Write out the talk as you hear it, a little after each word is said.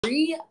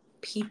Free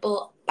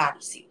people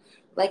bodysuit.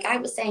 Like I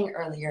was saying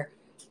earlier,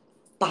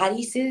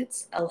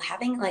 bodysuits,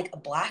 having like a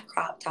black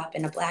crop top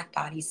and a black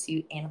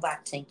bodysuit and a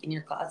black tank in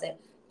your closet,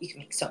 you can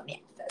make so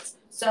many outfits.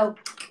 So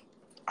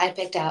I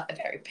picked out a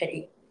very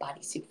pretty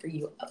bodysuit for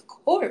you, of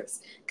course,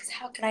 because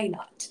how could I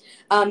not?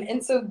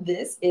 And so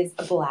this is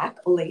a black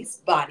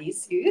lace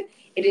bodysuit.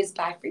 It is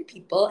by Free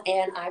People,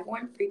 and I've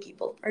worn Free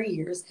People for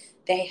years.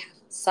 They have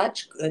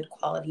such good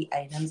quality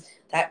items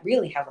that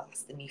really have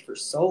lasted me for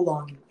so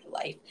long in my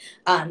life.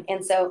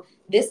 And so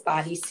this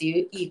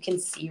bodysuit, you can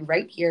see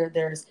right here,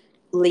 there's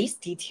lace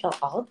detail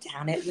all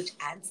down it, which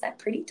adds that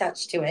pretty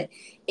touch to it.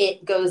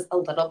 It goes a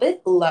little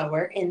bit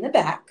lower in the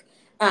back.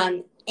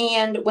 And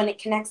when it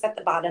connects at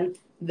the bottom,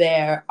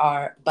 there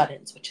are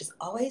buttons, which is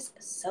always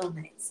so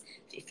nice.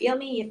 If you feel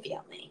me, you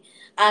feel me.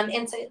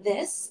 And so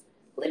this,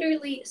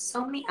 literally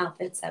so many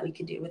outfits that we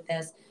could do with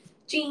this.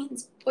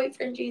 Jeans,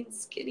 boyfriend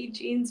jeans, skinny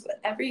jeans,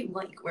 whatever you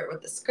want. You could wear it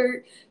with a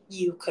skirt.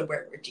 You could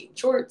wear it with jean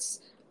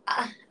shorts.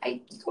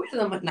 You could wear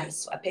them with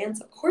nice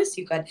sweatpants. Of course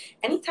you could.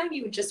 Anytime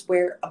you would just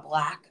wear a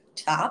black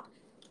top,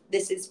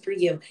 this is for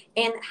you.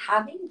 And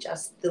having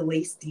just the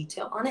lace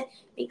detail on it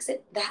makes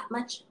it that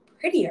much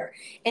prettier.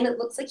 And it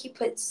looks like you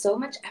put so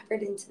much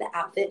effort into the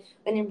outfit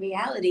when in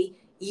reality,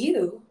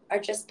 you are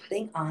just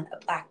putting on a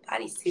black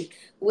bodysuit,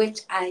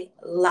 which I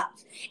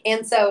love.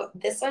 And so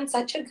this one's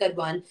such a good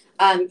one.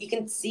 You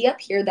can see up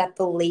here that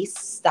the lace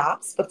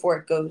stops before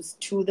it goes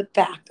to the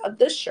back of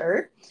the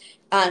shirt.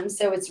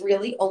 So it's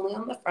really only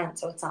on the front,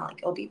 so it's not like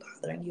it'll be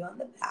bothering you on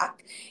the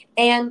back.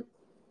 And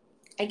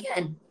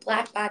again,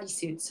 black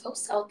bodysuit, so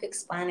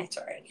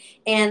self-explanatory.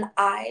 And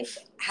I've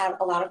had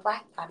a lot of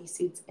black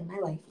bodysuits in my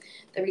life.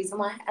 The reason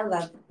why I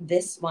love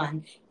this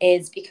one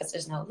is because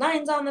there's no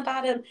lines on the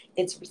bottom.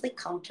 It's really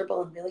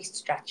comfortable and really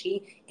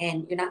stretchy,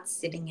 and you're not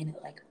sitting in it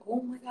like,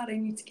 oh my God, I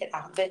need to get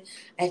out of it.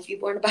 If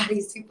you've worn a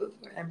bodysuit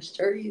before, I'm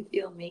sure you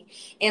feel me.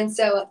 And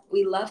so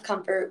we love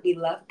comfort, we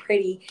love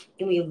pretty,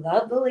 and we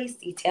love the lace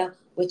detail,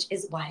 which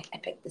is why I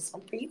picked this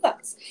one for you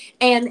guys.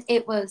 And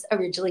it was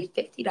originally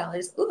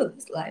 $50. Ooh,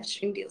 this live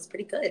stream deal is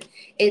pretty good.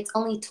 It's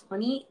only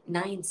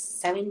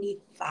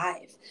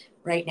 $29.75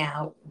 right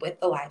now with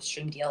the live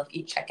stream deal if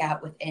you check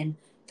out within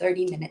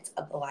 30 minutes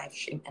of the live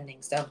stream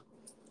ending. So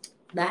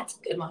that's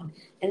a good one.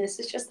 And this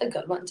is just a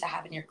good one to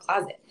have in your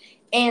closet.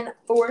 And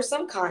for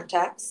some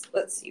context,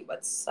 let's see,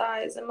 what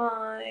size am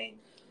I?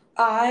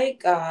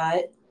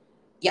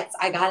 Yes,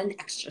 I got an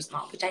extra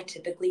small, which I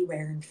typically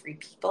wear in Free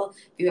People.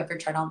 If you ever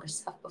tried on their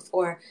stuff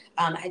before,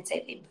 I'd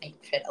say they might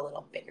fit a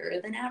little bigger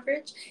than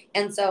average.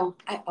 And so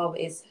I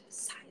always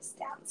size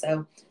down.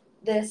 So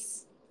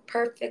this,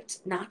 perfect,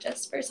 not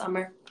just for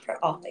summer, for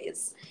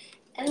always.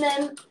 And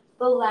then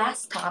the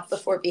last top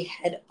before we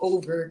head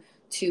over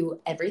to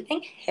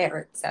everything hair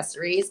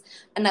accessories,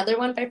 another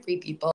one by Free People.